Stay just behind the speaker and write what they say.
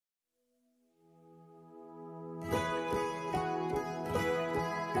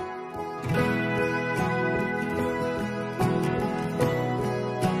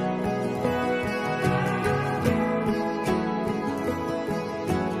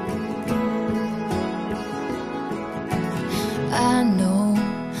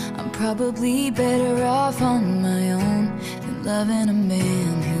probably better off on my own than loving a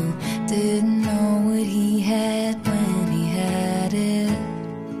man who didn't know what he had when he had it.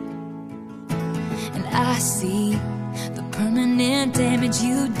 And I see the permanent damage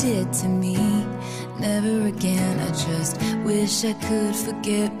you did to me. Never again, I just wish I could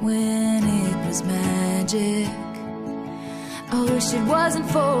forget when it was magic. I wish it wasn't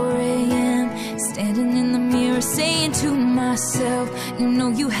 4 AM, standing in the mirror saying to myself, you know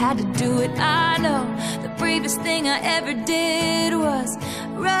you had to do it. I know the bravest thing I ever did was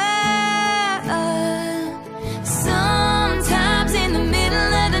run. Sometimes in the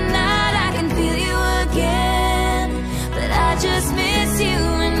middle of the night I can feel you again, but I just miss you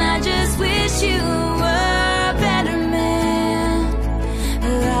and I just wish you were a better man.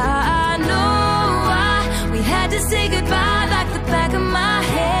 I know why we had to say goodbye like the back of my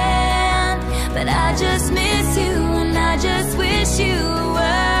hand, but I just miss you and I just wish you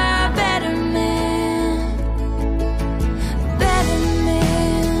were a better man. Better man.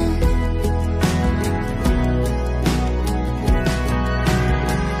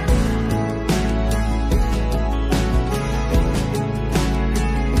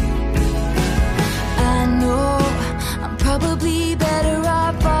 I know I'm probably better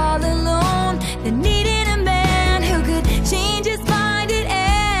off all alone than needing a man who could change his mind at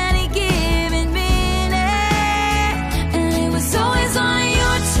any given minute. And it was always on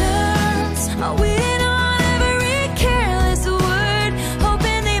your terms. We didn't want every careless word,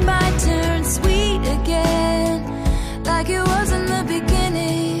 hoping they might turn sweet again, like it was in the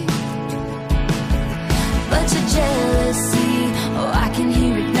beginning. But your jealousy, oh, I can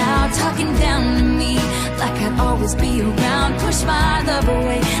hear it now, talking down to me, like I'd always be around. Push my love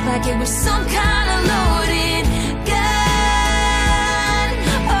away, like it was some kind of loaded gun.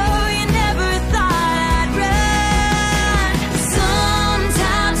 Oh, you never thought I'd run.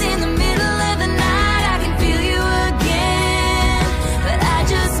 Sometimes in the middle of the night I can feel you again, but I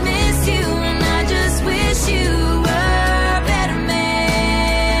just miss you and I just wish you were a better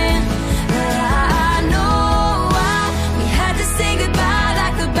man. I know why we had to say goodbye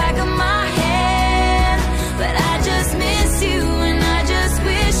like the back of my hand, but I just miss you and I just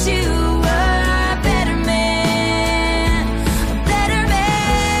wish you were a better man. A better man.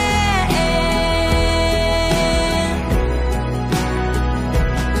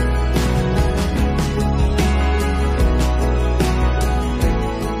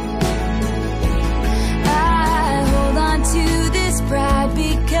 I hold on to this pride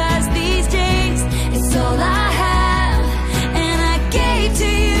because these days it's all I have, and I gave to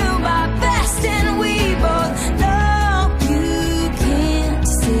you my best, and we both know you can't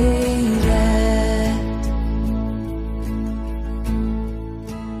say that.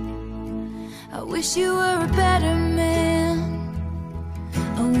 I wish you were a better man.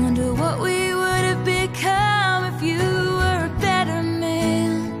 I wonder what we would have become if you were a better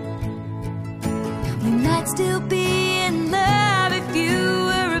man. We might still be in love if you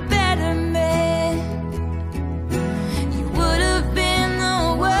were a better man. You would have been the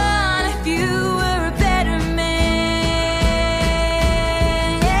one if you were a better man.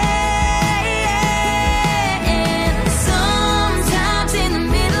 Sometimes in the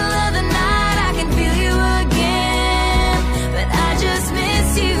middle of the night I can feel you again, but I just miss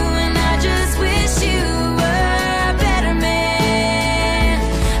you and I just wish you were a better man.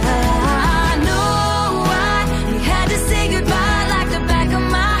 I know why we had to say goodbye like the back of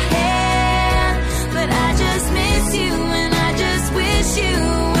my hand, but I just miss you and I just wish you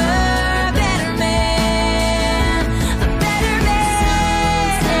were a better man. A better man.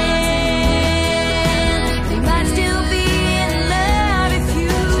 We might still be in love if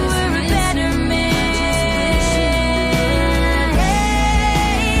you were a better man.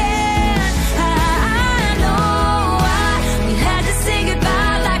 I know why we had to say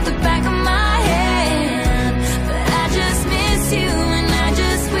goodbye like the back of my hand, but I just miss you and I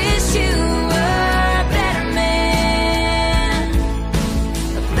just wish you were a better man.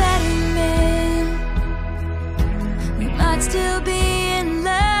 A better man. We might still be in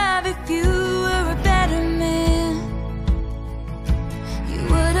love if you were a better man. You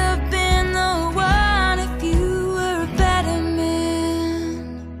would have been the one if you were a better man.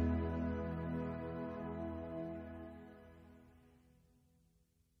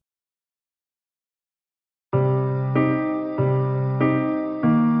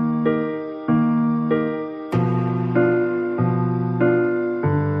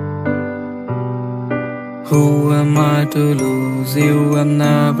 Who am I to lose you? I'm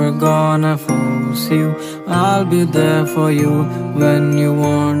never gonna force you. I'll be there for you when you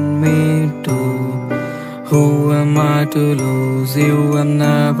want me to. Who am I to lose you? I'm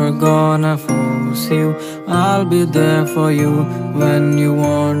never gonna force you. I'll be there for you when you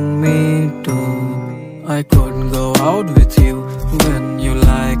want me to. I couldn't go out with you when you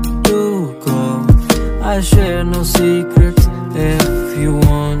like to go. I share no secrets if you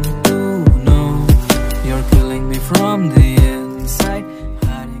want to know. You're killing me from the